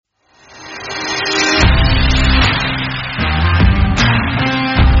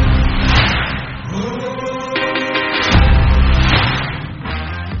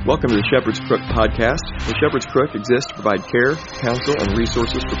welcome to the Shepherd's Crook podcast. The Shepherd's Crook exists to provide care, counsel, and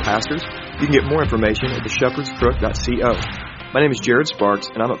resources for pastors. You can get more information at theshepherdscrook.co. My name is Jared Sparks,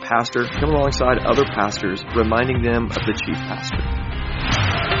 and I'm a pastor coming alongside other pastors, reminding them of the chief pastor.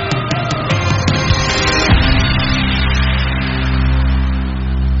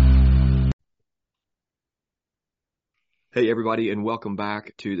 Hey, everybody, and welcome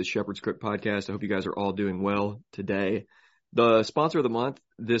back to the Shepherd's Crook podcast. I hope you guys are all doing well today. The sponsor of the month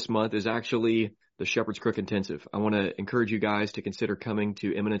this month is actually the Shepherd's Crook Intensive. I want to encourage you guys to consider coming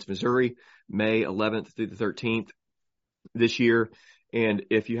to Eminence, Missouri, May 11th through the 13th this year. And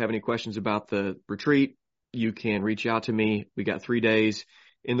if you have any questions about the retreat, you can reach out to me. We got 3 days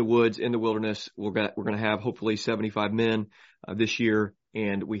in the woods, in the wilderness. We're going to have hopefully 75 men this year,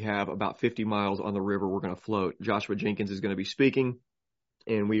 and we have about 50 miles on the river we're going to float. Joshua Jenkins is going to be speaking,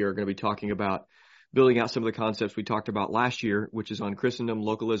 and we are going to be talking about building out some of the concepts we talked about last year, which is on Christendom,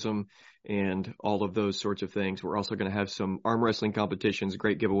 localism, and all of those sorts of things. We're also going to have some arm wrestling competitions,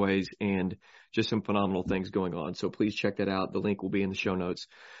 great giveaways, and just some phenomenal things going on. So please check that out. The link will be in the show notes.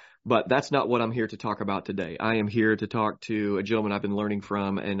 But that's not what I'm here to talk about today. I am here to talk to a gentleman I've been learning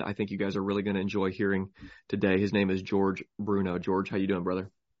from, and I think you guys are really going to enjoy hearing today. His name is George Bruno. George, how you doing,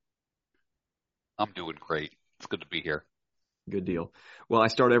 brother? I'm doing great. It's good to be here. Good deal. Well, I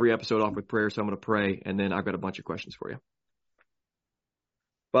start every episode off with prayer, so I'm going to pray, and then I've got a bunch of questions for you.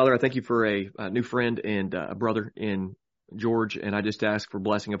 Father, I thank you for a new friend and a brother in George, and I just ask for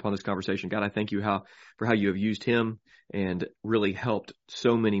blessing upon this conversation. God, I thank you for how you have used him and really helped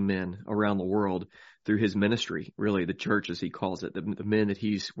so many men around the world through his ministry, really the church as he calls it, the men that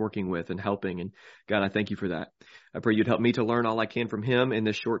he's working with and helping. And God, I thank you for that. I pray you'd help me to learn all I can from him in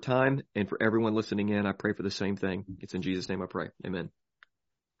this short time. And for everyone listening in, I pray for the same thing. It's in Jesus' name I pray. Amen.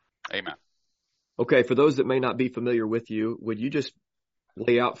 Amen. Okay, for those that may not be familiar with you, would you just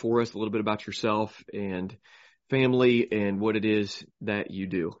lay out for us a little bit about yourself and family and what it is that you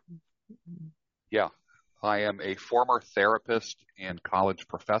do? Yeah, I am a former therapist and college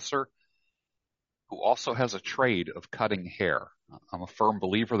professor who also has a trade of cutting hair. I'm a firm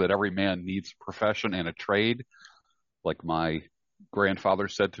believer that every man needs a profession and a trade. Like my grandfather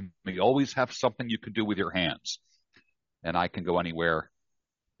said to me, always have something you can do with your hands. And I can go anywhere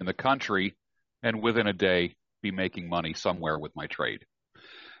in the country and within a day be making money somewhere with my trade.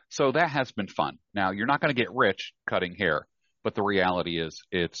 So that has been fun. Now, you're not going to get rich cutting hair, but the reality is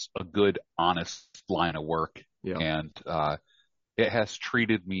it's a good, honest line of work. Yeah. And it has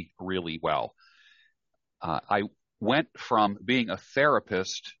treated me really well. I went from being a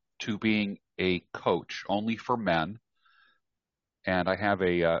therapist to being a coach only for men. And I have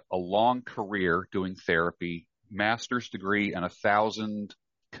a long career doing therapy, master's degree, and 1,000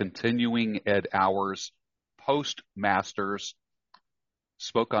 continuing ed hours, post-masters,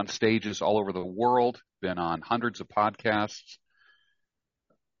 spoke on stages all over the world, been on hundreds of podcasts,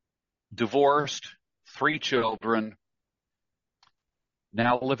 divorced, 3 children,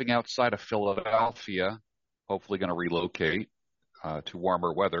 now living outside of Philadelphia, hopefully going to relocate to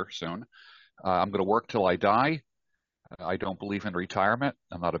warmer weather soon. I'm going to work till I die. I don't believe in retirement.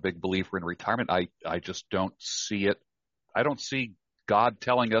 I'm not a big believer in retirement. I just don't see it. I don't see God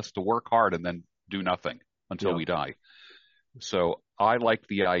telling us to work hard and then do nothing until we die. So I like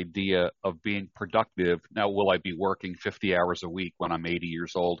the idea of being productive. Now, will I be working 50 hours a week when I'm 80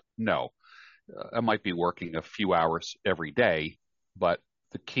 years old? No. I might be working a few hours every day, but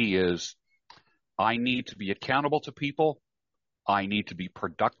the key is I need to be accountable to people. I need to be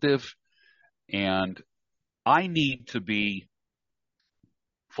productive, and I need to be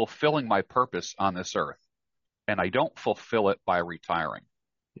fulfilling my purpose on this earth. And I don't fulfill it by retiring.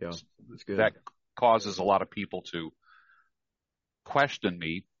 Yeah, that's good. That causes a lot of people to question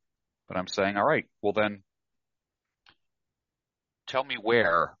me, but I'm saying, all right, well then tell me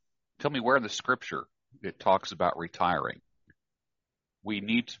where in the scripture it talks about retiring. We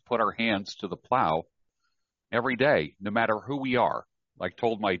need to put our hands to the plow every day, no matter who we are. Like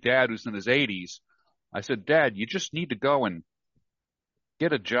told my dad who's in his 80s, I said, Dad, you just need to go and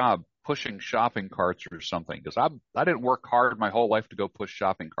get a job pushing shopping carts or something, because I didn't work hard my whole life to go push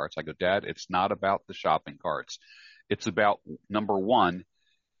shopping carts. I go, Dad, it's not about the shopping carts. It's about, number one,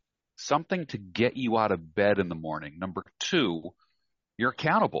 something to get you out of bed in the morning. Number two, you're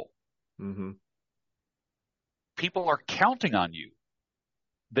accountable. Mm-hmm. People are counting on you,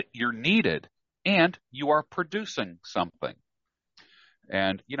 that you're needed, and you are producing something.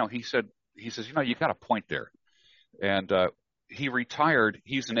 And, he says, you got a point there. And he retired.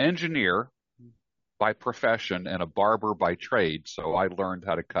 He's an engineer by profession and a barber by trade. So I learned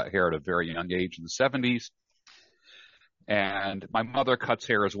how to cut hair at a very young age in the 70s. And my mother cuts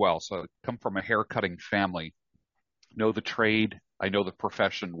hair as well. So I come from a hair cutting family, know the trade. I know the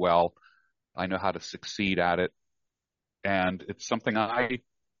profession well. I know how to succeed at it. And it's something I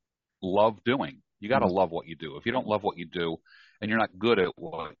love doing. You got to Mhm. love what you do. If you don't love what you do and you're not good at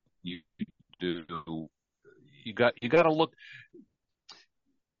what you do, you got to look,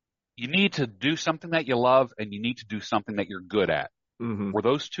 you need to do something that you love and you need to do something that you're good at. Mhm. Where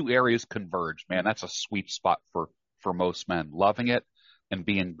those two areas converge, man, that's a sweet spot for most men, loving it and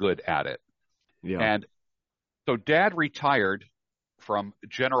being good at it. Yeah. And so dad retired from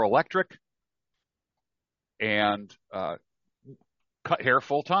General Electric and cut hair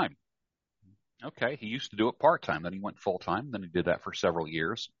full time. Okay, he used to do it part time, then he went full time, then he did that for several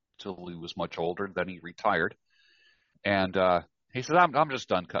years until he was much older, then he retired. And he said, I'm just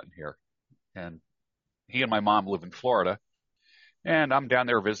done cutting hair. And he and my mom live in Florida, and I'm down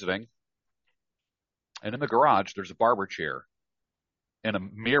there visiting. And in the garage, there's a barber chair and a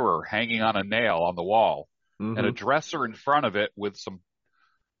mirror hanging on a nail on the wall and a Mhm. dresser in front of it with some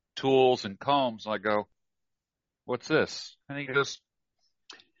tools and combs. And I go, what's this? And he goes,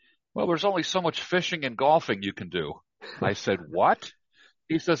 well, there's only so much fishing and golfing you can do. I said, what?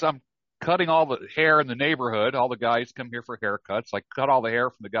 He says, I'm cutting all the hair in the neighborhood. All the guys come here for haircuts. I cut all the hair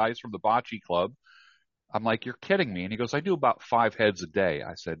from the guys from the bocce club. I'm like, you're kidding me. And he goes, I do about 5 heads a day.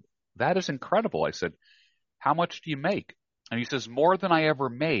 I said, that is incredible. I said, how much do you make? And he says, more than I ever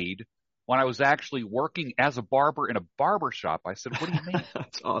made when I was actually working as a barber in a barber shop. I said, what do you mean?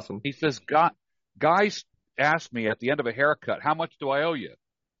 That's awesome. He says, guys ask me at the end of a haircut, how much do I owe you?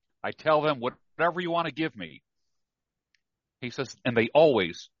 I tell them whatever you want to give me. He says, and they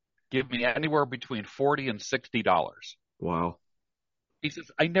always give me anywhere between $40 and $60. Wow. He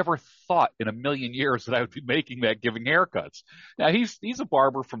says, I never thought in a million years that I would be making that giving haircuts. Now he's a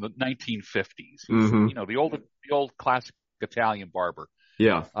barber from the 1950s. He's, Mhm. the old classic Italian barber.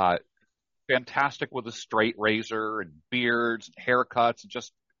 Yeah. Fantastic with a straight razor and beards and haircuts, and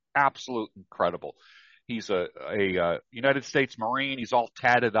just absolute incredible. He's a United States Marine. He's all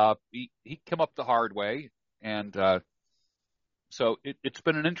tatted up. He came up the hard way, and so it's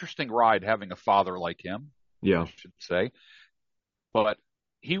been an interesting ride having a father like him, Yeah. I should say. But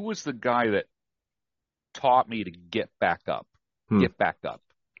he was the guy that taught me to get back up, Hmm. get back up.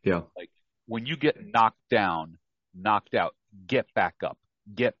 Yeah. Like when you get knocked down, knocked out, get back up,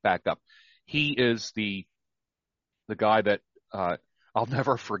 get back up. He is the guy that I'll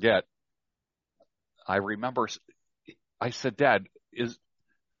never forget. I remember I said, Dad,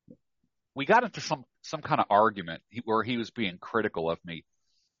 we got into some kind of argument where he was being critical of me.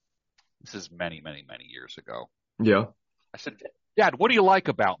 This is many, many, many years ago. Yeah. I said, Dad, what do you like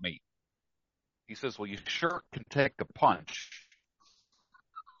about me? He says, well, you sure can take a punch.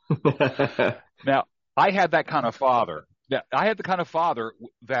 Now, I had that kind of father. I had the kind of father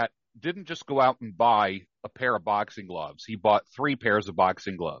that didn't just go out and buy a pair of boxing gloves. He bought 3 pairs of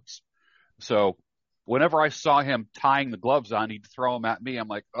boxing gloves. So whenever I saw him tying the gloves on, he'd throw them at me. I'm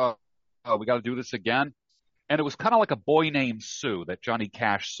like, oh we got to do this again. And it was kind of like a Boy Named Sue, that Johnny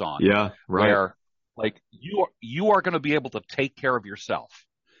Cash song, Yeah. Right. where like you are going to be able to take care of yourself.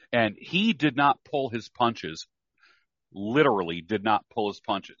 And he did not pull his punches, literally did not pull his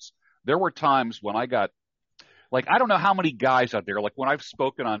punches. There were times when I got, like, I don't know how many guys out there, like when I've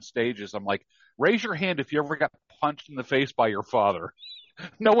spoken on stages, I'm like, raise your hand if you ever got punched in the face by your father.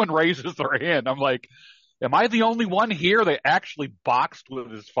 No one raises their hand. I'm like, am I the only one here that actually boxed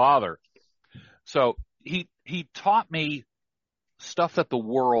with his father? So he taught me stuff that the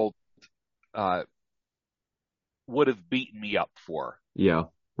world would have beaten me up for. Yeah.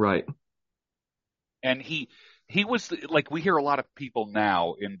 Right. And he was like, we hear a lot of people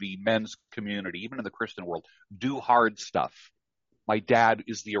now in the men's community, even in the Christian world, do hard stuff. My dad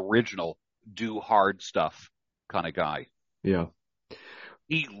is the original do hard stuff kind of guy. Yeah.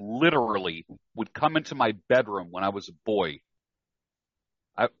 He literally would come into my bedroom when I was a boy.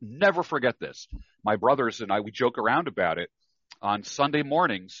 I never forget this. My brothers and I, we joke around about it. On Sunday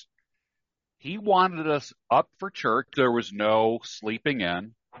mornings, he wanted us up for church. There was no sleeping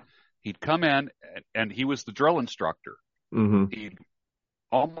in. He'd come in, and he was the drill instructor. Mm-hmm. He'd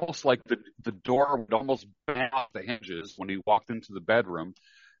almost like the door would almost bang off the hinges when he walked into the bedroom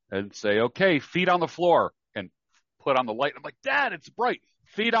and say, okay, feet on the floor, and put on the light. I'm like, Dad, it's bright.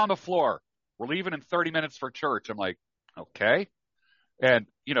 Feet on the floor. We're leaving in 30 minutes for church. I'm like, okay. And,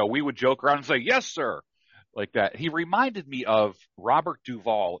 we would joke around and say, yes, sir, like that. He reminded me of Robert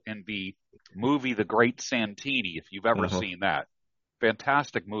Duvall in the movie The Great Santini, if you've ever seen that.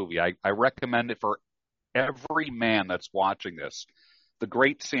 Fantastic movie. I recommend it for every man that's watching this. The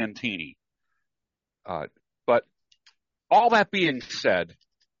Great Santini. But all that being said,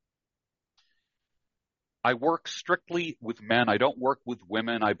 I work strictly with men. I don't work with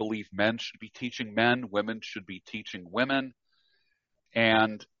women. I believe men should be teaching men, women should be teaching women.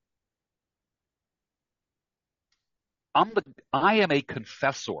 And I am a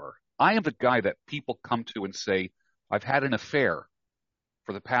confessor. I am the guy that people come to and say, I've had an affair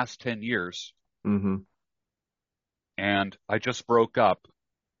for the past 10 years, Mm-hmm. and I just broke up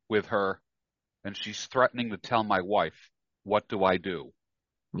with her, and she's threatening to tell my wife. What do I do?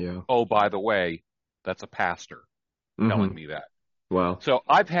 Yeah. Oh, by the way, that's a pastor telling Mm-hmm. me that. Wow. So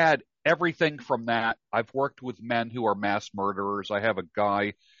I've had everything from that. I've worked with men who are mass murderers. I have a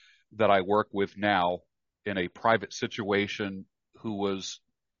guy that I work with now in a private situation who was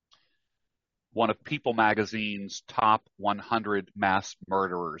one of People magazine's top 100 mass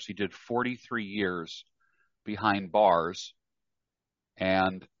murderers. He did 43 years behind bars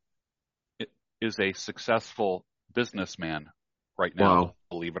and is a successful businessman right now, Wow.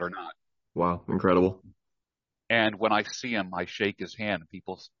 believe it or not. Wow. Incredible. And when I see him, I shake his hand.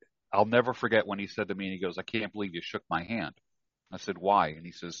 I'll never forget when he said to me, and he goes, I can't believe you shook my hand. I said, why? And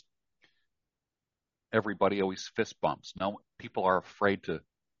he says, everybody always fist bumps. No, people are afraid to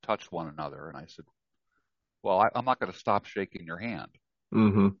touch one another. And I said, well, I'm not going to stop shaking your hand.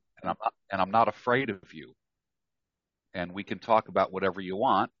 Mm-hmm. And I'm not afraid of you. And we can talk about whatever you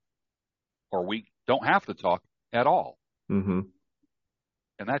want, or we don't have to talk at all. Mm-hmm.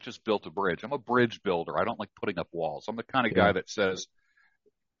 And that just built a bridge. I'm a bridge builder. I don't like putting up walls. I'm the kind of Yeah. guy that says,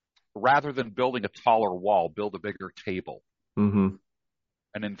 rather than building a taller wall, build a bigger table Mm-hmm.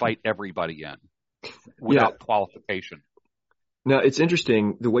 and invite everybody in Yeah. without qualification. Now, it's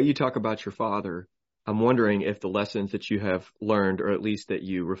interesting the way you talk about your father. I'm wondering if the lessons that you have learned, or at least that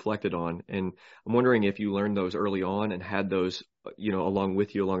you reflected on, and I'm wondering if you learned those early on and had those, along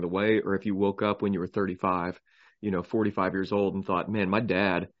with you along the way, or if you woke up when you were 35, 45 years old and thought, man, my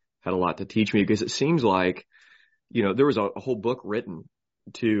dad had a lot to teach me, because it seems like, there was a whole book written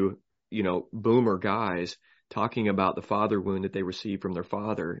to, boomer guys talking about the father wound that they received from their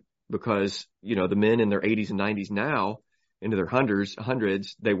father, because, the men in their 80s and 90s now, into their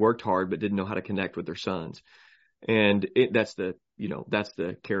hundreds, they worked hard but didn't know how to connect with their sons. And that's the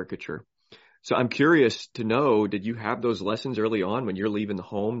caricature. So I'm curious to know, did you have those lessons early on when you're leaving the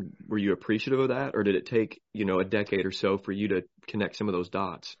home? Were you appreciative of that, or did it take, a decade or so for you to connect some of those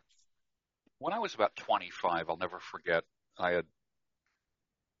dots? When I was about 25, I'll never forget, I had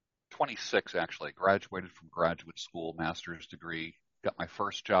 26 actually, graduated from graduate school, master's degree, got my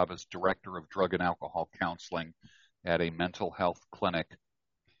first job as director of drug and alcohol counseling at a mental health clinic.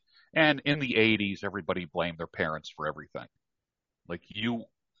 And in the 80s, everybody blamed their parents for everything. Like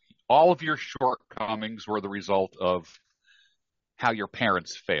all of your shortcomings were the result of how your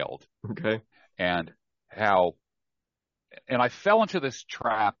parents failed. Okay. And I fell into this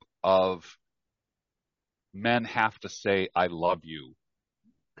trap of men have to say, I love you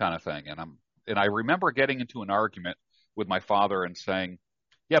kind of thing. And I remember getting into an argument with my father and saying,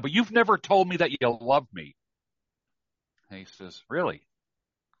 yeah, but you've never told me that you love me. And he says, really?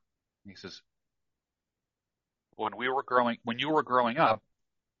 He says, when you were growing up,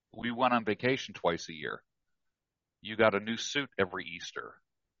 we went on vacation twice a year. You got a new suit every Easter.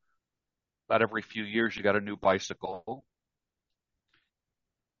 About every few years, you got a new bicycle.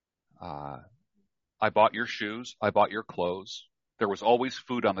 I bought your shoes. I bought your clothes. There was always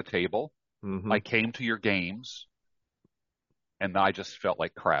food on the table. Mm-hmm. I came to your games, and I just felt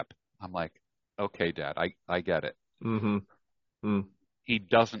like crap. I'm like, okay, Dad, I get it. Mm-hmm. Mm. He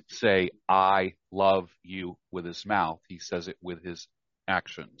doesn't say, I love you with his mouth. He says it with his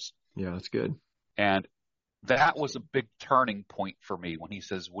actions. Yeah, that's good. And that was a big turning point for me when he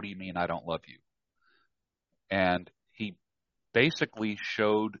says, what do you mean I don't love you? And he basically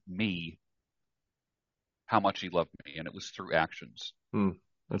showed me how much he loved me, and it was through actions.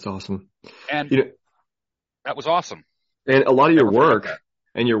 That's awesome. And that was awesome. And a lot of your work,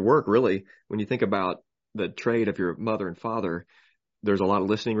 really, when you think about the trade of your mother and father, there's a lot of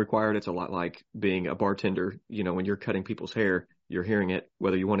listening required. It's a lot like being a bartender. When you're cutting people's hair, you're hearing it,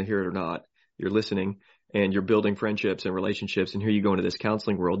 whether you want to hear it or not. You're listening and you're building friendships and relationships. And here you go into this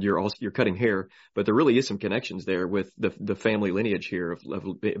counseling world. You're cutting hair, but there really is some connections there with the family lineage here of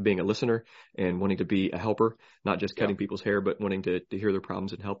being a listener and wanting to be a helper, not just cutting people's hair, but wanting to hear their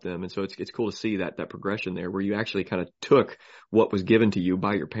problems and help them. And so it's cool to see that progression there where you actually kind of took what was given to you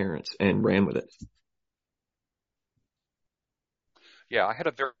by your parents and ran with it. Yeah, I had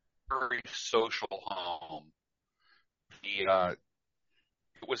a very, very social home.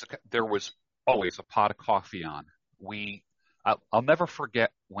 There was always a pot of coffee on. I'll never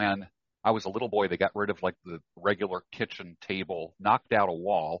forget when I was a little boy. They got rid of like the regular kitchen table, knocked out a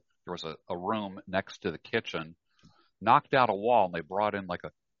wall. There was a room next to the kitchen, knocked out a wall, and they brought in like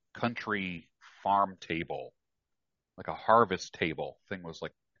a country farm table, like a harvest table. Thing was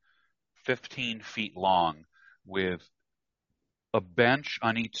like 15 feet long with a bench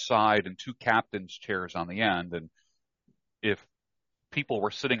on each side and two captain's chairs on the end. And if people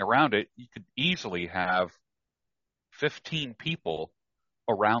were sitting around it, you could easily have 15 people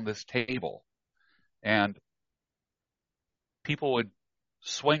around this table. And people would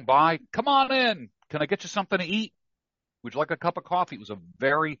swing by, come on in. Can I get you something to eat? Would you like a cup of coffee? It was a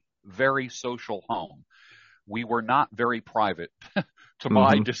very, very social home. We were not very private, to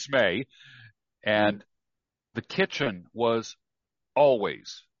my dismay. And the kitchen was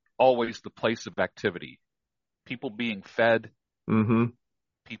always the place of activity. People being fed,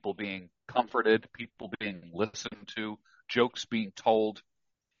 people being comforted, people being listened to, jokes being told.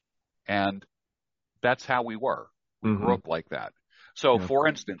 And that's how we were. We grew up like that. So, for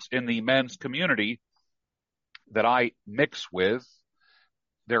instance, in the men's community that I mix with,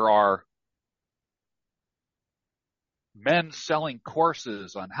 there are men selling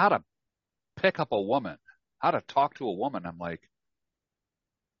courses on how to pick up a woman, how to talk to a woman. I'm like,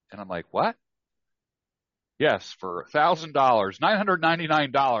 what? Yes, for $1,000,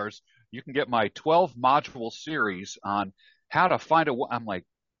 $999, you can get my 12 module series on how to find a woman. I'm like,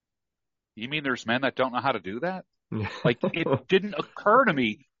 you mean there's men that don't know how to do that? Like, it didn't occur to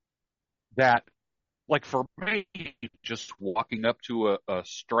me that, like, for me, just walking up to a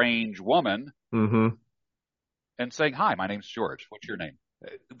strange woman and saying, hi, my name's George. What's your name?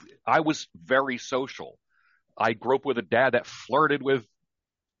 I was very social. I grew up with a dad that flirted with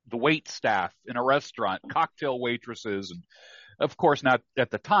the wait staff in a restaurant, cocktail waitresses. And of course, not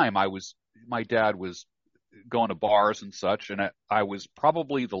at the time, my dad was going to bars and such. And I was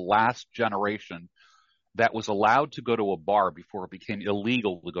probably the last generation that was allowed to go to a bar before it became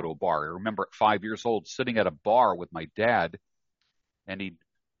illegal to go to a bar. I remember at 5 years old sitting at a bar with my dad, and he'd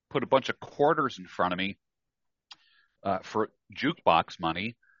put a bunch of quarters in front of me for jukebox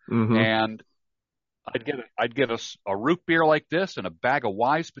money. And I'd get a root beer like this and a bag of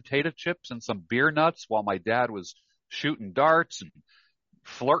Wise potato chips and some beer nuts while my dad was shooting darts and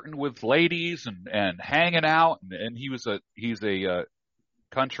flirting with ladies and hanging out. And he's a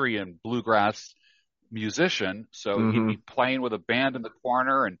country and bluegrass musician. So he'd be playing with a band in the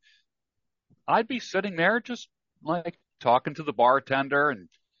corner, and I'd be sitting there just like talking to the bartender and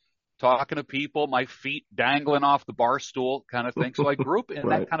talking to people, my feet dangling off the bar stool kind of thing. So I grew up in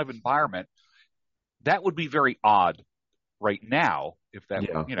that kind of environment. That would be very odd right now if that,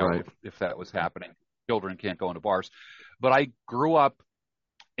 if that was happening. Children can't go into bars. But I grew up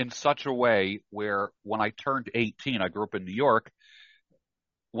in such a way where when I turned 18, I grew up in New York.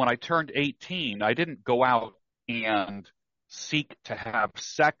 When I turned 18, I didn't go out and seek to have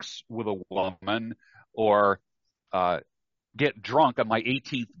sex with a woman or get drunk on my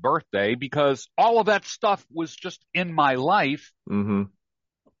 18th birthday, because all of that stuff was just in my life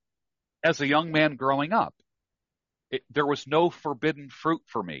as a young man growing up. There was no forbidden fruit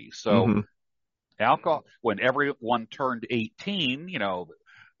for me. So alcohol, when everyone turned 18,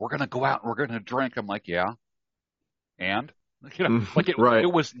 we're going to go out and we're going to drink. I'm like, yeah. And,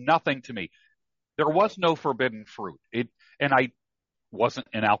 it was nothing to me. There was no forbidden fruit. And I wasn't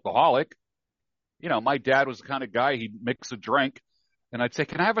an alcoholic. My dad was the kind of guy, he'd mix a drink and I'd say,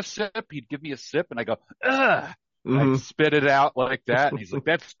 can I have a sip? He'd give me a sip and I go, ugh. I'd spit it out like that. And he's like,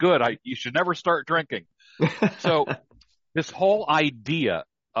 that's good. You should never start drinking. So this whole idea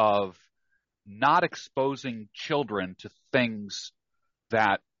of not exposing children to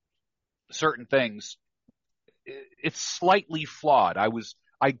certain things, it's slightly flawed.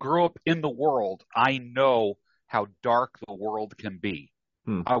 I grew up in the world. I know how dark the world can be.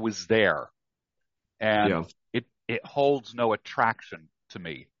 I was there. And it holds no attraction to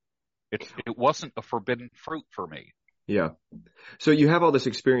me. It wasn't a forbidden fruit for me. Yeah. So you have all this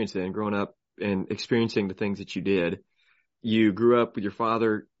experience then, growing up and experiencing the things that you did. You grew up with your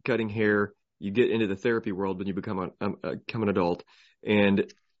father cutting hair. You get into the therapy world when you become an adult.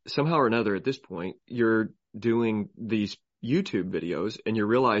 And somehow or another at this point, you're doing these YouTube videos and you're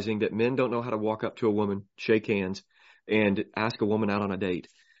realizing that men don't know how to walk up to a woman, shake hands, and ask a woman out on a date.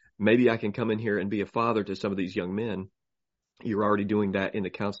 Maybe I can come in here and be a father to some of these young men. You're already doing that in the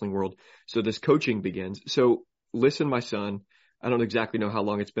counseling world. So this coaching begins. So listen, my son, I don't exactly know how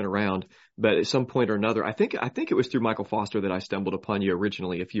long it's been around, but at some point or another, I think it was through Michael Foster that I stumbled upon you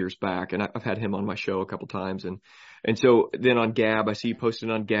originally a few years back. And I've had him on my show a couple times. And so then on Gab, I see you posted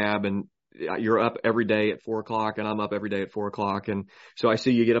on Gab, and you're up every day at 4 o'clock, and I'm up every day at 4 o'clock. And so I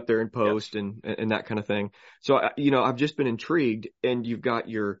see you get up there and post Yes. and that kind of thing. So, I've just been intrigued, and you've got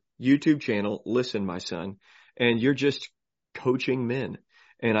your YouTube channel, Listen, My Son, and you're just coaching men.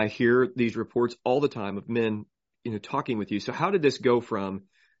 And I hear these reports all the time of men, talking with you. So how did this go from,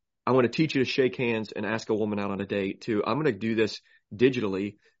 I want to teach you to shake hands and ask a woman out on a date, to I'm going to do this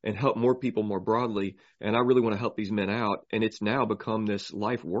digitally and help more people more broadly. And I really want to help these men out. And it's now become this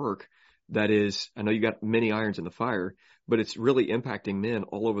life work that is, I know you got many irons in the fire, but it's really impacting men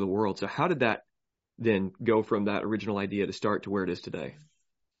all over the world. So how did that then go from that original idea to start to where it is today?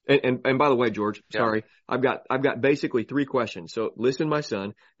 And by the way, George, Yeah. sorry, I've got basically 3 questions. So listen, my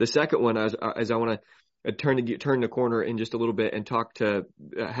son. The second one, as I want to turn the corner in just a little bit and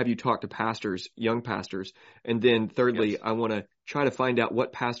have you talk to pastors, young pastors. And then thirdly, Yes. I want to try to find out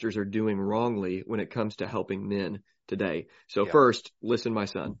what pastors are doing wrongly when it comes to helping men today. So Yeah. first, listen, my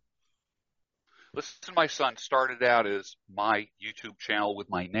son. Listen, My Son started out as my YouTube channel with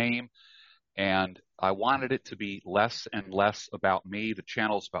my name, and I wanted it to be less and less about me. The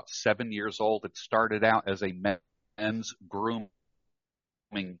channel's about 7 years old. It started out as a men's grooming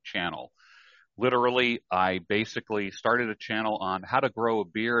channel. Literally, I basically started a channel on how to grow a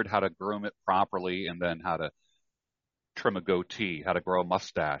beard, how to groom it properly, and then how to trim a goatee, how to grow a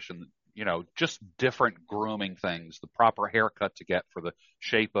mustache, and just different grooming things, the proper haircut to get for the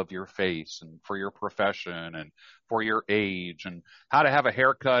shape of your face and for your profession and for your age, and how to have a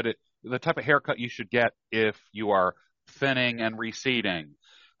haircut, the type of haircut you should get if you are thinning and receding,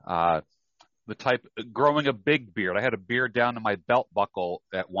 the type growing a big beard. I had a beard down to my belt buckle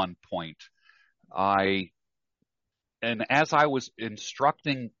at one point. And as I was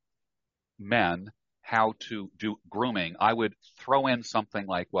instructing men how to do grooming, I would throw in something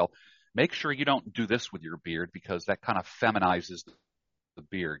like, well, make sure you don't do this with your beard because that kind of feminizes the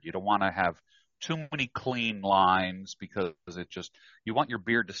beard. You don't want to have too many clean lines because you want your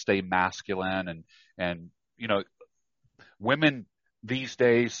beard to stay masculine. And women these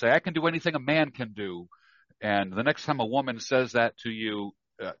days say, I can do anything a man can do. And the next time a woman says that to you,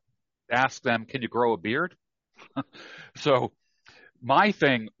 ask them, can you grow a beard? So my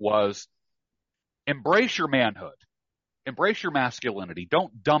thing was, embrace your manhood, embrace your masculinity.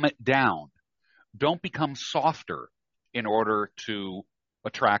 Don't dumb it down. Don't become softer in order to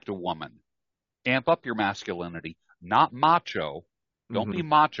attract a woman. Amp up your masculinity, not macho. Don't be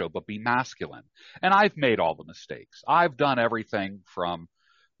macho, but be masculine. And I've made all the mistakes. I've done everything from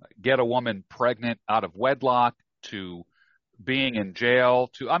get a woman pregnant out of wedlock to being in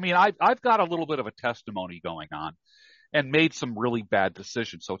jail to, I've got a little bit of a testimony going on and made some really bad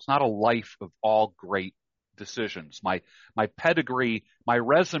decisions. So it's not a life of all great decisions. My pedigree, my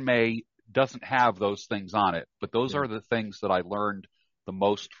resume doesn't have those things on it, but those are the things that I learned the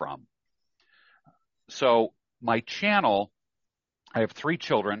most from. So my channel, I have 3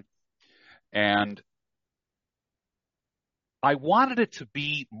 children, and I wanted it to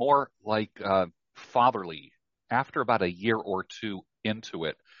be more like fatherly after about a year or two into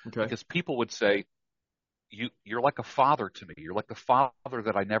it, because people would say, you're like a father to me. You're like the father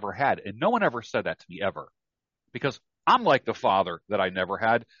that I never had. And no one ever said that to me ever, because I'm like the father that I never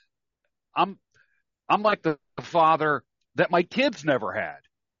had. I'm like the father that my kids never had.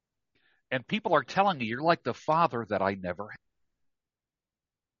 And people are telling me, you're like the father that I never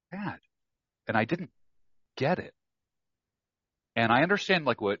had. And I didn't get it. And I understand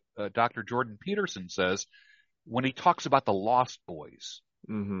like what Dr. Jordan Peterson says when he talks about the lost boys.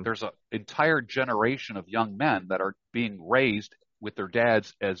 There's an entire generation of young men that are being raised with their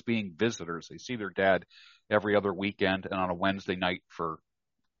dads as being visitors. They see their dad every other weekend and on a Wednesday night for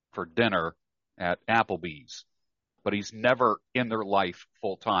dinner at Applebee's. But he's never in their life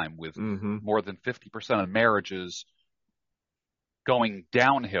full time, with more than 50% of marriages going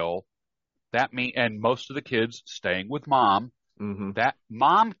downhill. And most of the kids staying with mom. That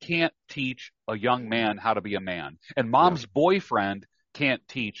mom can't teach a young man how to be a man, and mom's boyfriend can't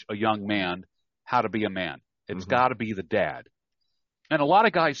teach a young man how to be a man. It's got to be the dad. And a lot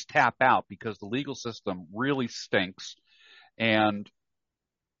of guys tap out because the legal system really stinks and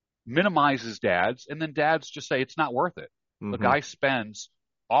minimizes dads, and then dads just say it's not worth it. The guy spends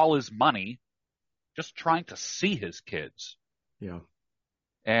all his money just trying to see his kids.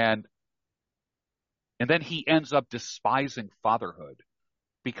 And then he ends up despising fatherhood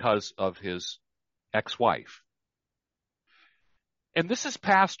because of his ex-wife. And this is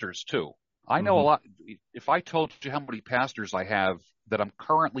pastors too. I know a lot. If I told you how many pastors I have that I'm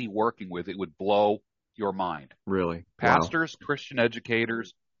currently working with, it would blow your mind. Really? Pastors, wow. Christian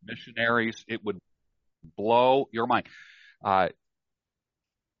educators, missionaries, it would blow your mind.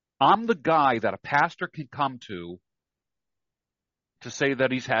 I'm the guy that a pastor can come to say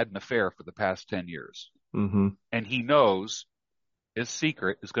that he's had an affair for the past 10 years. Mm-hmm. And he knows his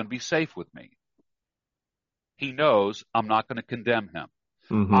secret is going to be safe with me. He knows I'm not going to condemn him.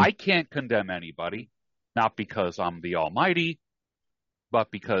 Mm-hmm. I can't condemn anybody, not because I'm the Almighty,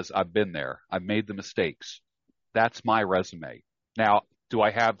 but because I've been there. I've made the mistakes. That's my resume. Now, do I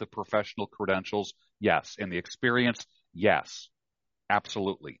have the professional credentials? Yes. And the experience? Yes.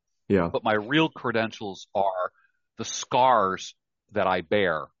 Absolutely. Yeah. But my real credentials are the scars that I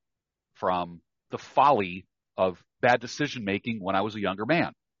bear from the folly of bad decision making when I was a younger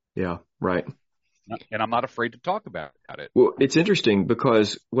man. Yeah. Right. And I'm not afraid to talk about it. Well, it's interesting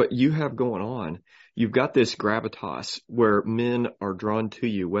because what you have going on, you've got this gravitas where men are drawn to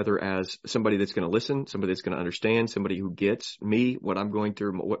you, whether as somebody that's going to listen, somebody that's going to understand, somebody who gets me, what I'm going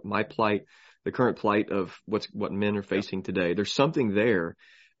through, what my plight, the current plight of what men are facing today. There's something there.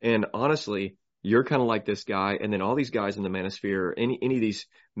 And honestly, you're kind of like this guy. And then all these guys in the manosphere, any of these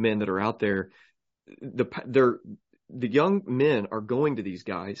men that are out there, the young men are going to these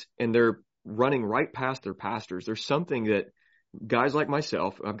guys and they're running right past their pastors. There's something that guys like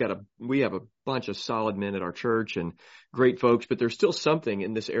myself, we have a bunch of solid men at our church and great folks, but there's still something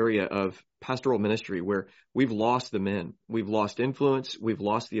in this area of pastoral ministry where we've lost the men. We've lost influence. We've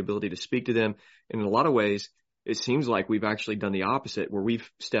lost the ability to speak to them. And in a lot of ways, it seems like we've actually done the opposite, where we've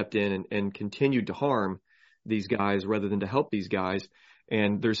stepped in and continued to harm these guys rather than to help these guys.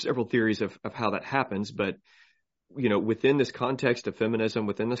 And there's several theories of how that happens, but within this context of feminism,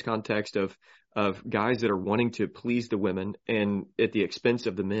 within this context of guys that are wanting to please the women and at the expense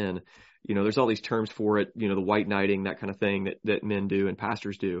of the men, there's all these terms for it, the white knighting, that kind of thing that men do and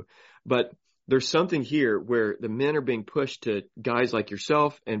pastors do. But there's something here where the men are being pushed to guys like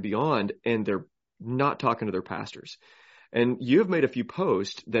yourself and beyond, and they're not talking to their pastors. And you have made a few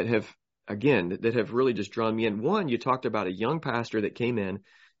posts that have really just drawn me in. One, you talked about a young pastor that came in,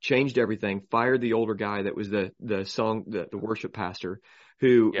 changed everything, fired the older guy that was the worship pastor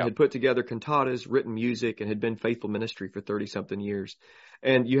who had put together cantatas, written music, and had been faithful ministry for 30-something years.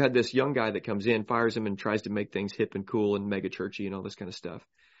 And you had this young guy that comes in, fires him, and tries to make things hip and cool and mega churchy and all this kind of stuff.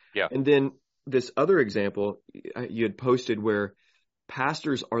 Yeah. And then this other example you had posted where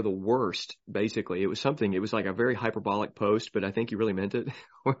pastors are the worst, basically. It was like a very hyperbolic post, but I think you really meant it.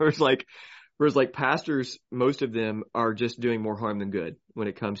 Whereas like pastors, most of them are just doing more harm than good when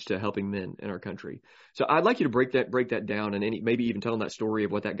it comes to helping men in our country. So I'd like you to break that down and maybe even tell them that story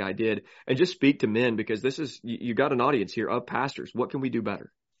of what that guy did and just speak to men, because you got an audience here of pastors. What can we do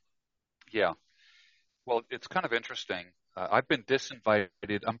better? Yeah. Well, it's kind of interesting. I've been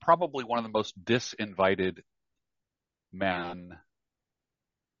disinvited. I'm probably one of the most disinvited men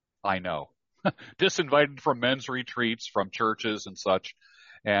I know. Disinvited from men's retreats, from churches and such.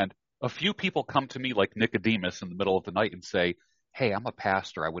 And a few people come to me like Nicodemus in the middle of the night and say, "Hey, I'm a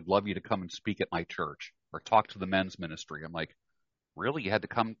pastor. I would love you to come and speak at my church or talk to the men's ministry." I'm like, "Really? You had to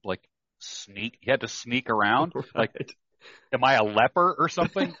come you had to sneak around? Right. Like, am I a leper or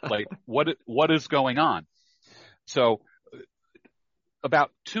something? Like, what is going on?" So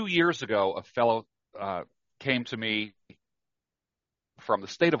about 2 years ago, a fellow came to me from the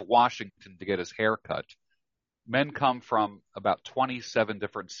state of Washington to get his hair cut. Men come from about 27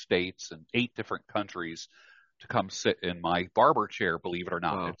 different states and 8 different countries to come sit in my barber chair, believe it or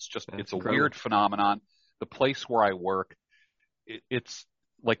not. Wow. It's a weird phenomenon. The place where I work, it's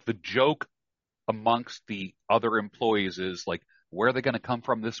like the joke amongst the other employees is like, where are they going to come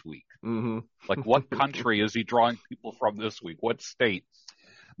from this week? Mm-hmm. Like, what country is he drawing people from this week? What state?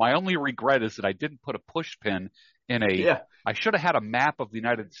 My only regret is that I didn't put a push pin in I should have had a map of the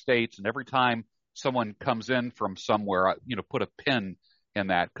United States, and every time someone comes in from somewhere, put a pin in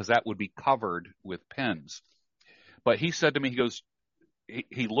that, because that would be covered with pins. But he said to me,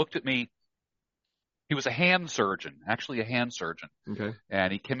 he looked at me. He was a hand surgeon, actually a hand surgeon. Okay.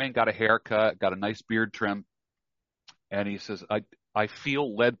 And he came in, got a haircut, got a nice beard trim. And he says, I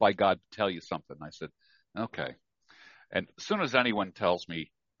feel led by God to tell you something. I said, okay. And as soon as anyone tells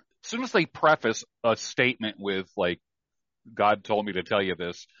me, as soon as they preface a statement with like, God told me to tell you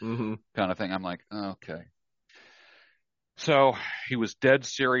this kind of thing, I'm like, okay. So he was dead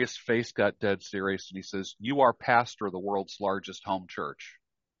serious, face got dead serious. And he says, "You are pastor of the world's largest home church."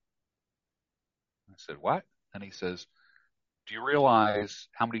 I said, "What?" And he says, "Do you realize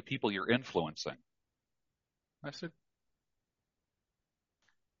how many people you're influencing?" I said,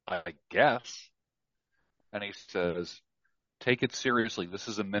 "I guess." And he says, "Take it seriously. This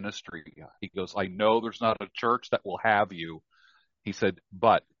is a ministry." He goes, "I know there's not a church that will have you." He said,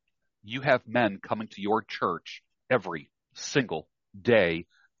 "But you have men coming to your church every single day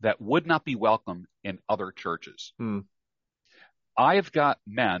that would not be welcome in other churches. Hmm. I've got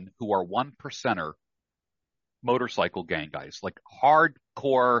men who are 1%er motorcycle gang guys, like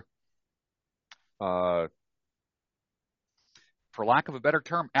hardcore, for lack of a better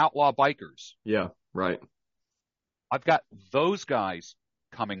term, outlaw bikers. Yeah, right. I've got those guys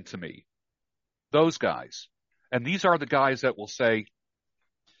coming to me. Those guys. And these are the guys that will say,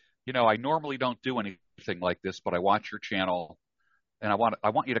 I normally don't do anything like this, but I watch your channel and I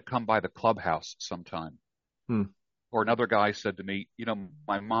want you to come by the clubhouse sometime. Hmm. Or another guy said to me,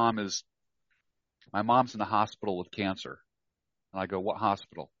 my mom's in the hospital with cancer. And I go, what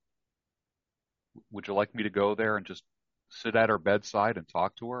hospital? Would you like me to go there and just sit at her bedside and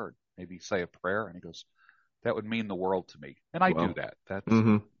talk to her and maybe say a prayer? And he goes, that would mean the world to me. And I do that. That's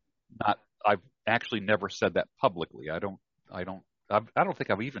not, I've actually never said that publicly. I don't think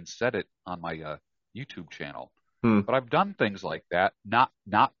I've even said it on my YouTube channel, but I've done things like that.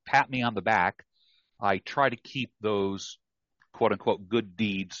 Not pat me on the back. I try to keep those quote unquote good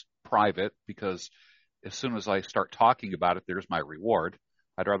deeds private, because as soon as I start talking about it, there's my reward.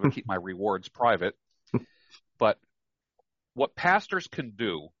 I'd rather keep my rewards private. But what pastors can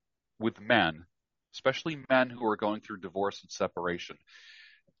do with men, especially men who are going through divorce and separation,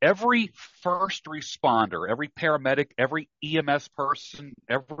 every first responder, every paramedic, every EMS person,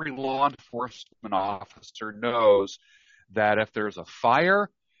 every law enforcement officer knows that if there's a fire,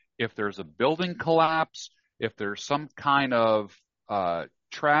 if there's a building collapse, if there's some kind of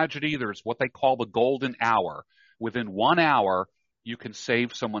tragedy, there's what they call the golden hour. Within 1 hour, you can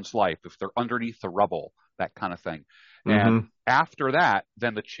save someone's life if they're underneath the rubble, that kind of thing. And after that,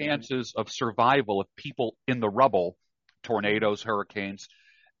 then the chances of survival of people in the rubble, tornadoes, hurricanes,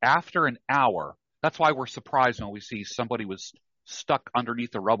 after an hour, that's why we're surprised when we see somebody was stuck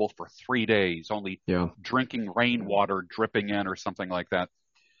underneath the rubble for 3 days, only drinking rainwater dripping in or something like that.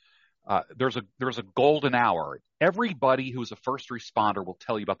 There's a golden hour. Everybody who's a first responder will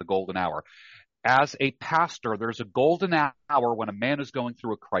tell you about the golden hour. As a pastor, there's a golden hour when a man is going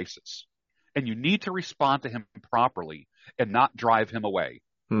through a crisis, and you need to respond to him properly and not drive him away.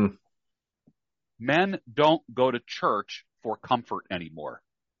 Men don't go to church for comfort anymore.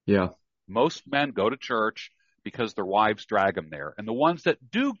 Yeah. Most men go to church because their wives drag them there. And the ones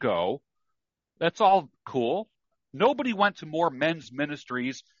that do go, that's all cool. Nobody went to more men's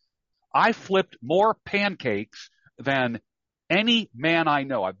ministries. I flipped more pancakes than any man I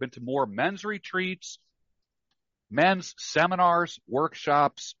know. I've been to more men's retreats, men's seminars,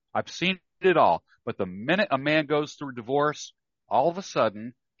 workshops. I've seen it all. But the minute a man goes through divorce, all of a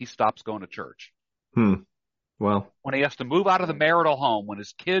sudden he stops going to church. Well, when he has to move out of the marital home, when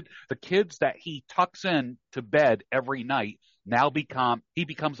the kids that he tucks in to bed every night he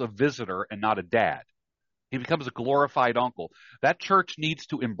becomes a visitor and not a dad. He becomes a glorified uncle. That church needs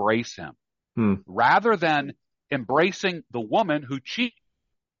to embrace him rather than embracing the woman who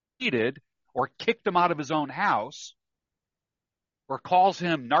cheated or kicked him out of his own house or calls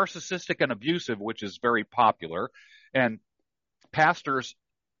him narcissistic and abusive, which is very popular. And pastors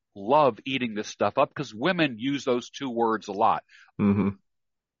love eating this stuff up because women use those two words a lot. In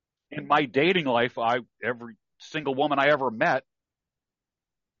my dating life, every single woman I ever met,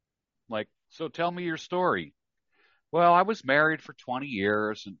 like, so tell me your story. Well, I was married for 20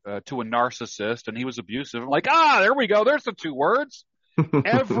 years to a narcissist, and he was abusive. I'm like, there we go. There's the two words.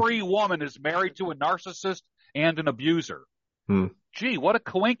 Every woman is married to a narcissist and an abuser. Gee, what a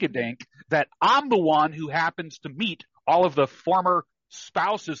coinkydink that I'm the one who happens to meet all of the former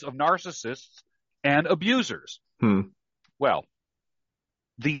spouses of narcissists and abusers. Well,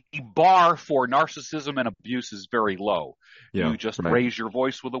 the bar for narcissism and abuse is very low. You just raise your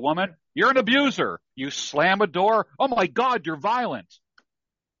voice with a woman, you're an abuser. You slam a door, oh my God, you're violent.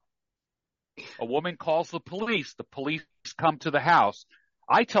 A woman calls the police come to the house.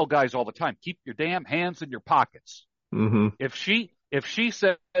 I tell guys all the time, keep your damn hands in your pockets. If she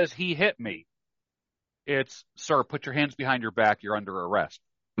says he hit me, it's, sir, put your hands behind your back, you're under arrest.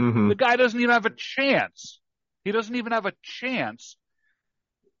 The guy doesn't even have a chance. He doesn't even have a chance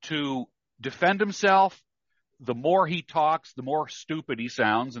to defend himself. The more he talks, the more stupid he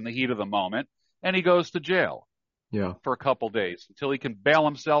sounds in the heat of the moment, and he goes to jail for a couple days until he can bail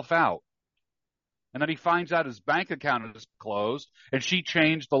himself out. And then he finds out his bank account is closed, and she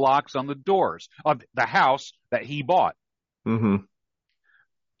changed the locks on the doors of the house that he bought.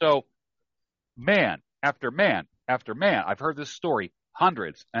 So man after man after man, I've heard this story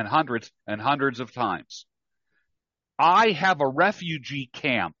hundreds and hundreds and hundreds of times. I have a refugee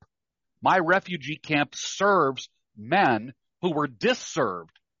camp. My refugee camp serves men who were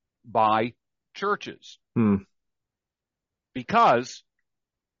disserved by churches. Because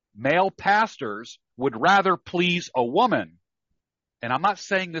male pastors would rather please a woman. And I'm not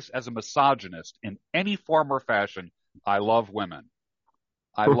saying this as a misogynist in any form or fashion. I love women.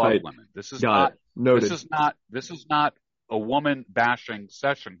 I love Right. women. This is Got not it. Noted. this is not a woman bashing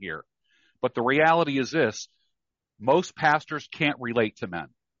session here. But the reality is this: most pastors can't relate to men.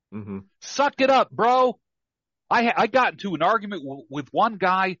 Mm-hmm. Suck it up, bro. I got into an argument with one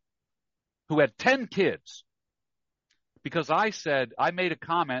guy who had 10 kids because I made a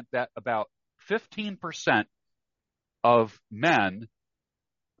comment that about 15% of men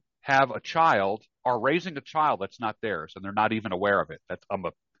have a child, are raising a child that's not theirs, and they're not even aware of it. I'm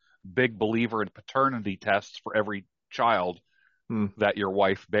a big believer in paternity tests for every child that your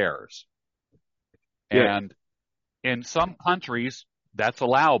wife bears. Yeah. And in some countries, that's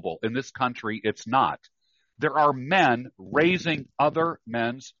allowable. In this country, it's not. There are men raising other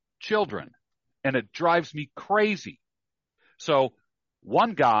men's children, and it drives me crazy. So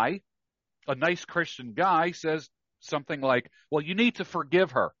one guy, a nice Christian guy, says something like, well, you need to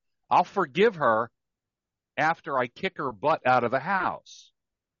forgive her. I'll forgive her after I kick her butt out of the house.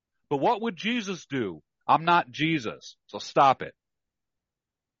 But what would Jesus do? I'm not Jesus, so stop it.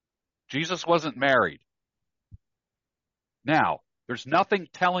 Jesus wasn't married. Now, there's nothing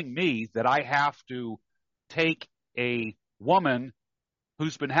telling me that I have to take a woman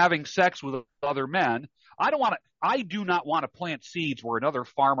who's been having sex with other men. I do not want to plant seeds where another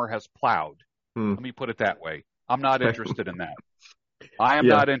farmer has plowed. Let me put it that way. I'm not interested in that. I am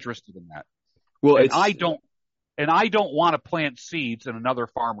not interested in that. Well, I don't want to plant seeds in another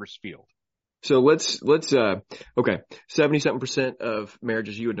farmer's field. So let's okay. 70-something% of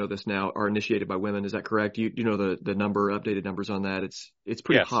marriages, you would know this now, are initiated by women. Is that correct? You know the updated numbers on that. It's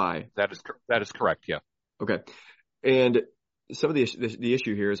pretty high. That is correct. Yeah. Okay. And some of the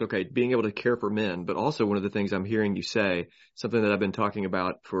issue here is, okay, being able to care for men, but also one of the things I'm hearing you say, something that I've been talking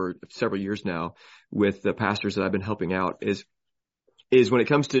about for several years now with the pastors that I've been helping out is when it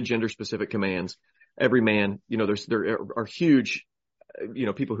comes to gender specific commands, every man, there are huge,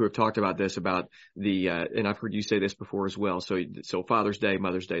 people who have talked about this, about and I've heard you say this before as well. So Father's Day,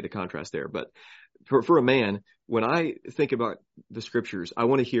 Mother's Day, the contrast there. But for a man, when I think about the scriptures, I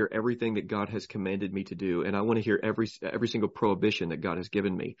want to hear everything that God has commanded me to do. And I want to hear every single prohibition that God has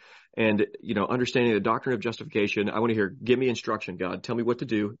given me. And, understanding the doctrine of justification, I want to hear, give me instruction, God. Tell me what to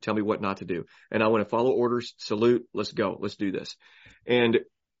do. Tell me what not to do. And I want to follow orders, salute. Let's go. Let's do this. And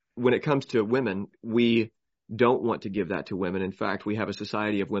when it comes to women, we don't want to give that to women. In fact, we have a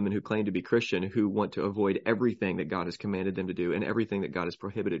society of women who claim to be Christian who want to avoid everything that God has commanded them to do and everything that God has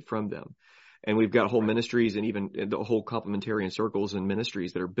prohibited from them. And we've got whole ministries and even the whole complementarian circles and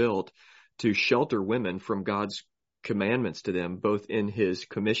ministries that are built to shelter women from God's commandments to them, both in his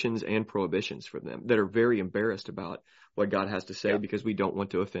commissions and prohibitions for them, that are very embarrassed about what God has to say because we don't want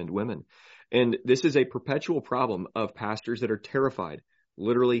to offend women. And this is a perpetual problem of pastors that are terrified,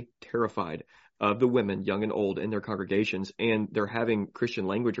 literally terrified of the women, young and old, in their congregations, and they're having Christian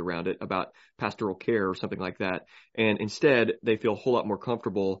language around it about pastoral care or something like that. And instead, they feel a whole lot more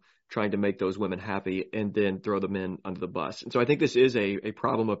comfortable trying to make those women happy and then throw the men under the bus. And so I think this is a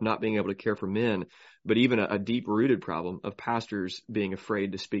problem of not being able to care for men, but even a deep-rooted problem of pastors being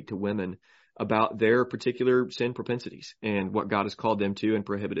afraid to speak to women about their particular sin propensities and what God has called them to and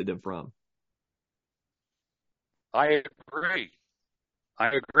prohibited them from. I agree.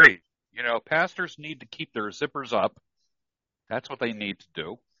 Pastors need to keep their zippers up. That's what they need to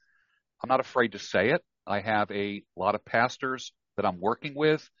do. I'm not afraid to say it. I have a lot of pastors that I'm working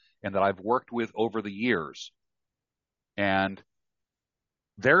with and that I've worked with over the years. And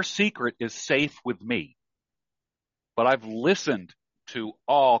their secret is safe with me. But I've listened to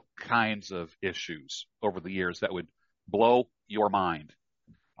all kinds of issues over the years that would blow your mind.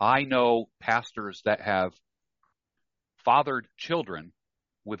 I know pastors that have fathered children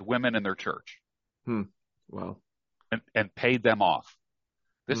with women in their church. Wow. And paid them off.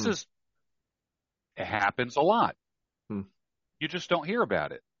 It happens a lot. You just don't hear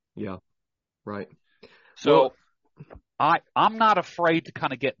about it. Yeah. Right. So I'm not afraid to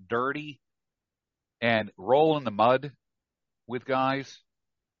kind of get dirty and roll in the mud with guys.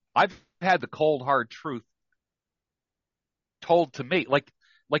 I've had the cold hard truth told to me. Like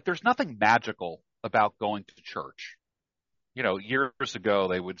there's nothing magical about going to church. Years ago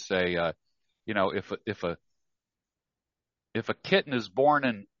they would say, if a kitten is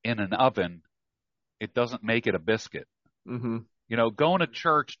born in an oven, it doesn't make it a biscuit. Mm-hmm. Going to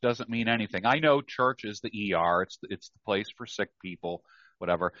church doesn't mean anything. I know church is the ER. It's the place for sick people,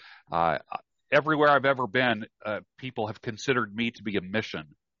 whatever. Everywhere I've ever been, people have considered me to be a mission.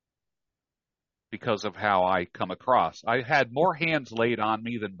 because of how I come across. I had more hands laid on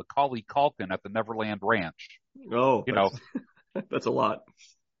me than Macaulay Culkin at the Neverland Ranch. Oh, You know, that's a lot.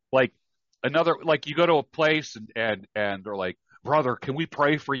 like like you go to a place and they're like, brother, can we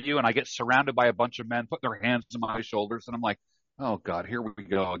pray for you? And I get surrounded by a bunch of men putting their hands on my shoulders. And I'm like, oh God, here we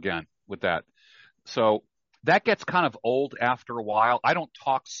go again with that. So that gets kind of old after a while. I don't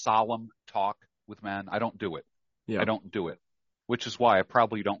talk solemn talk with men. I don't do it. Yeah. I don't do it, which is why I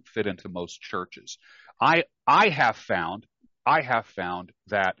probably don't fit into most churches. I have found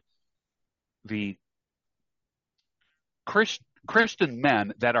that the Christian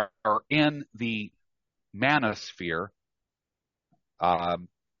men that are in the manosphere,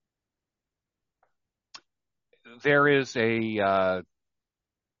 there is there's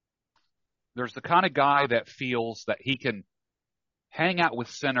the kind of guy that feels that he can hang out with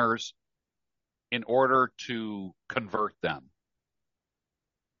sinners in order to convert them.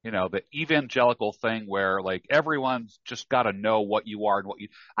 You know, the evangelical thing where like everyone's just got to know what you are and what you.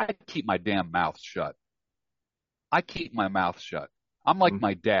 I keep my damn mouth shut. I keep my mouth shut. I'm like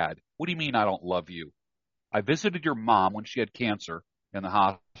my dad. What do you mean I don't love you? I visited your mom when she had cancer in the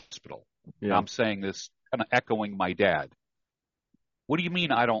hospital. Yeah. I'm saying this kind of echoing my dad. What do you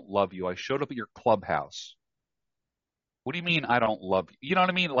mean I don't love you? I showed up at your clubhouse. What do you mean I don't love you? You know what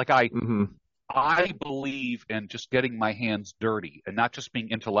I mean? Like I believe in just getting my hands dirty and not just being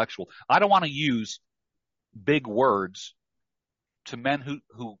intellectual. I don't want to use big words to men who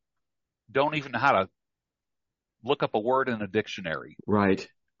don't even know how to look up a word in a dictionary. Right,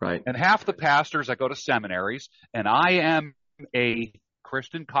 right. And half the pastors that go to seminaries, and I am a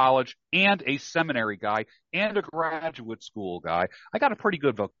Christian college and a seminary guy and a graduate school guy, I got a pretty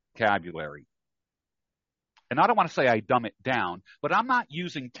good vocabulary. And I don't want to say I dumb it down, but I'm not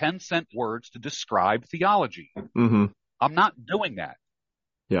using 10-cent words to describe theology. Mm-hmm. I'm not doing that.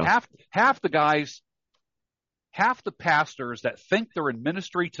 Yeah. Half the pastors that think they're in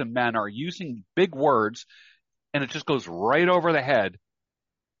ministry to men are using big words, and it just goes right over the head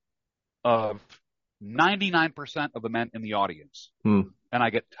of 99% of the men in the audience. And I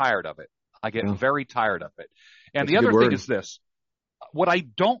get tired of it. I get very tired of it. And the other thing is this. What I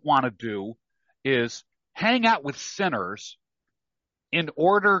don't want to do is hang out with sinners in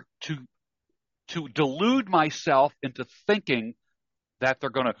order to delude myself into thinking that they're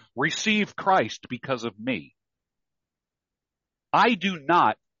going to receive Christ because of me. I do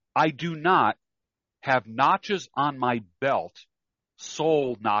not have notches on my belt,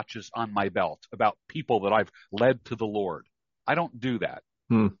 soul notches on my belt about people that I've led to the Lord. I don't do that.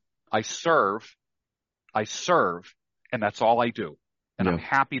 I serve, and that's all I do. And I'm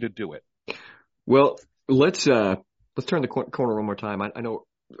happy to do it. Well, let's turn the corner one more time. I know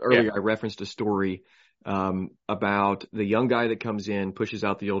earlier I referenced a story about the young guy that comes in, pushes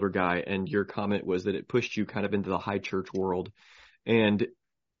out the older guy, and your comment was that it pushed you kind of into the high church world. And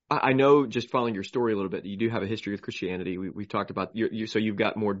I know, just following your story a little bit, you do have a history with Christianity. We've talked about so you've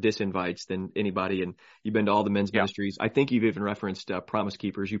got more disinvites than anybody, and you've been to all the men's ministries. I think you've even referenced Promise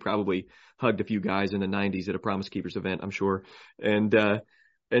Keepers. You probably hugged a few guys in the 90s at a Promise Keepers event, I'm sure. And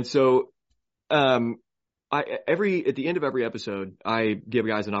so at the end of every episode, I give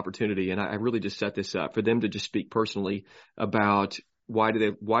guys an opportunity, and I really just set this up for them to just speak personally about why do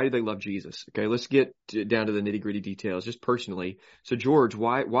they love Jesus? Okay, let's get down to the nitty-gritty details, just personally. So, George,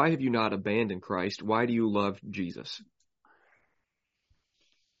 why have you not abandoned Christ? Why do you love Jesus?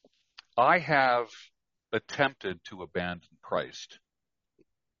 I have attempted to abandon Christ.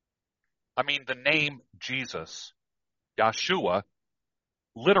 I mean, the name Jesus, Yeshua,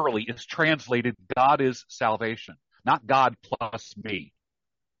 literally is translated God is salvation, not God plus me.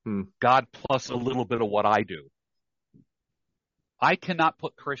 God plus a little bit of what I do. I cannot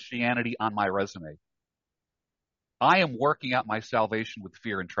put Christianity on my resume. I am working out my salvation with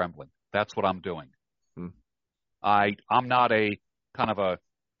fear and trembling. That's what I'm doing. I'm not a kind of a,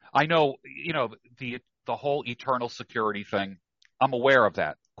 I know, the whole eternal security thing. I'm aware of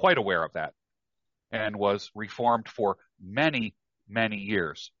that, quite aware of that, and was reformed for many, many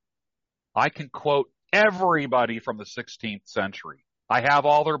years. I can quote everybody from the 16th century. I have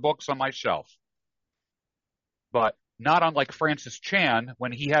all their books on my shelf. But not unlike Francis Chan,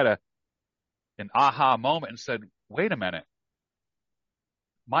 when he had an aha moment and said, wait a minute,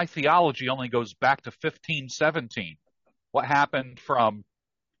 my theology only goes back to 1517. What happened from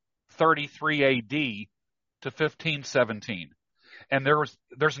 33 AD to 1517? And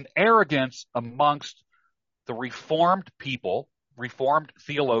there's an arrogance amongst the Reformed people, Reformed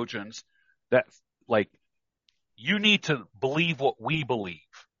theologians, that like, you need to believe what we believe.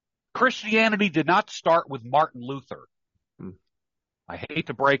 Christianity did not start with Martin Luther. I hate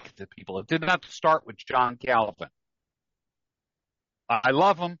to break it to people. It did not start with John Calvin. I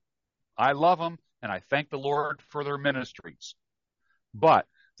love them. I love them, and I thank the Lord for their ministries. But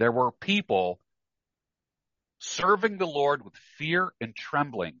there were people serving the Lord with fear and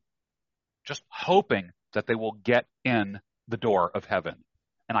trembling, just hoping that they will get in the door of heaven.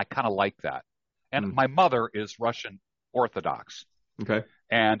 And I kind of like that. And my mother is Russian Orthodox. Okay.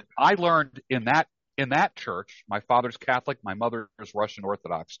 And I learned in that church, my father's Catholic, my mother is Russian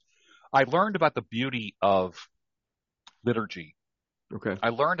Orthodox. I learned about the beauty of liturgy. Okay. I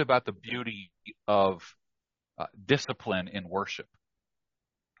learned about the beauty of discipline in worship.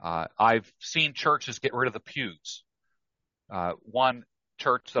 I've seen churches get rid of the pews. One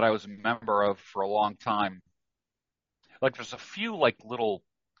church that I was a member of for a long time, like there's a few like little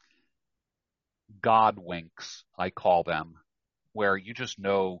God winks, I call them, where you just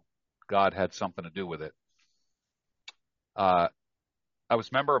know God had something to do with it. I was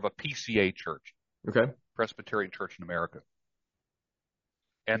a member of a PCA church, Okay. Presbyterian Church in America.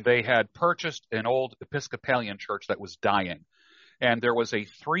 And they had purchased an old Episcopalian church that was dying. And there was a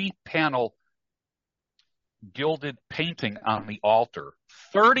 3-panel gilded painting on the altar,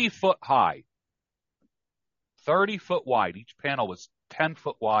 30 foot high, 30 foot wide. Each panel was 10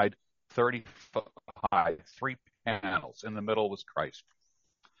 foot wide, 30 foot high, 3 panels. In the middle was Christ.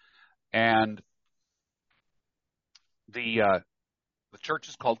 And the church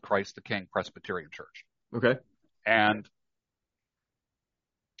is called Christ the King Presbyterian Church. Okay. And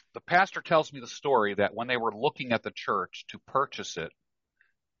the pastor tells me the story that when they were looking at the church to purchase it,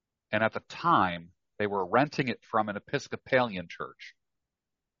 and at the time they were renting it from an Episcopalian church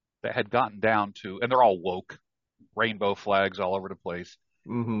that had gotten down to, and they're all woke, rainbow flags all over the place.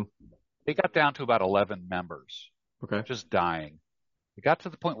 Mm-hmm. They got down to about 11 members, Okay. just dying. They got to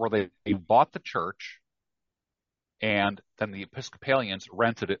the point where they bought the church, and then the Episcopalians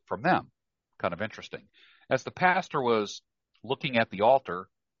rented it from them. Kind of interesting. As the pastor was looking at the altar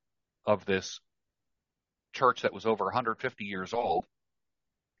of this church that was over 150 years old,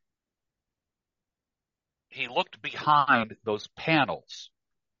 he looked behind those panels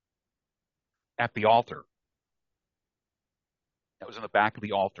at the altar. That was in the back of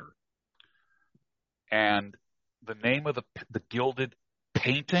the altar. And the name of the gilded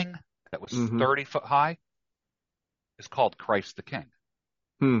painting that was 30 foot high is called Christ the King.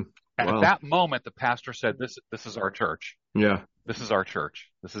 Hmm. And Wow. at that moment, the pastor said, this is our church. Yeah. This is our church.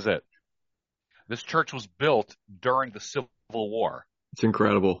 This is it. This church was built during the Civil War. It's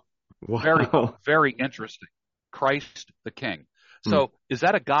incredible. Wow. Very, very interesting. Christ the King. So is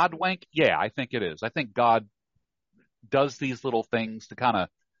that a God wink? Yeah, I think it is. I think God does these little things to kind of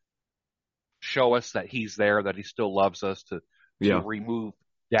show us that he's there, that he still loves us, to remove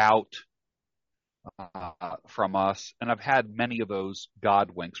doubt from us. And I've had many of those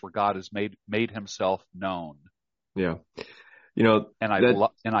God winks where God has made himself known. Yeah. You know, and I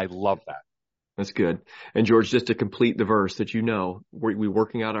love that. That's good. And George, just to complete the verse that we're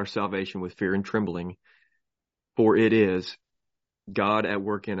working out our salvation with fear and trembling, for it is God at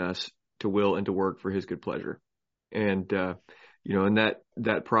work in us to will and to work for his good pleasure. And, in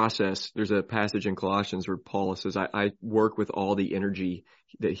that process, there's a passage in Colossians where Paul says, I work with all the energy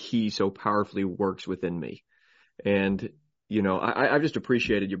that he so powerfully works within me. And, I've just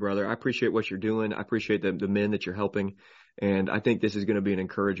appreciated you, brother. I appreciate what you're doing. I appreciate the men that you're helping. And I think this is going to be an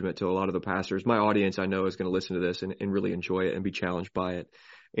encouragement to a lot of the pastors. My audience, I know, is going to listen to this and really enjoy it and be challenged by it.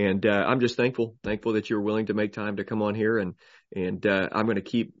 And I'm just thankful that you're willing to make time to come on here. And I'm going to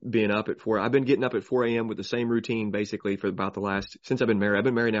keep being up at 4. I've been getting up at 4 a.m. with the same routine basically for about since I've been married. I've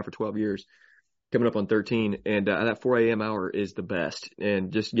been married now for 12 years, coming up on 13. And that 4 a.m. hour is the best.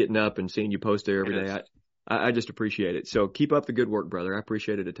 And just getting up and seeing you post there every day, I just appreciate it. So keep up the good work, brother. I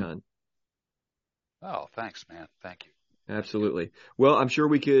appreciate it a ton. Oh, thanks, man. Thank you. Absolutely. Well, I'm sure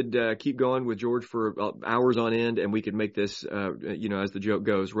we could keep going with George for hours on end, and we could make this, as the joke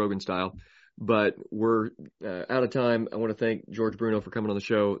goes, Rogan style. But we're out of time. I want to thank George Bruno for coming on the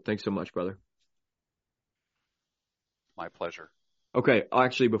show. Thanks so much, brother. My pleasure. Okay.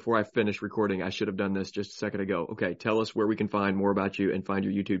 Actually, before I finish recording, I should have done this just a second ago. Okay. Tell us where we can find more about you and find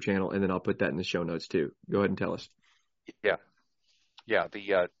your YouTube channel, and then I'll put that in the show notes too. Go ahead and tell us. Yeah.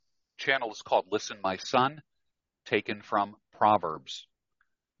 The channel is called Listen, My Son, taken from Proverbs,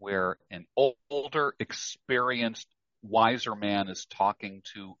 where an older, experienced, wiser man is talking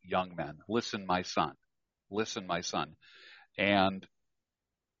to young men. Listen, my son. Listen, my son. And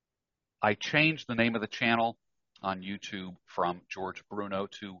I changed the name of the channel on YouTube from George Bruno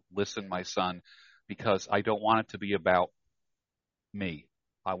to Listen, My Son, because I don't want it to be about me.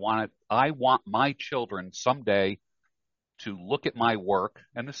 I want my children someday to look at my work,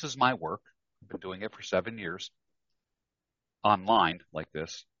 and this is my work, I've been doing it for 7 years online like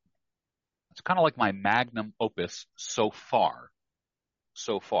this. It's kind of like my magnum opus so far.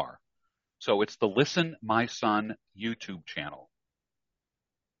 So far. So it's the Listen My Son YouTube channel.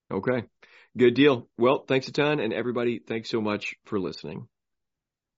 Okay. Good deal. Well, thanks a ton. And everybody, thanks so much for listening.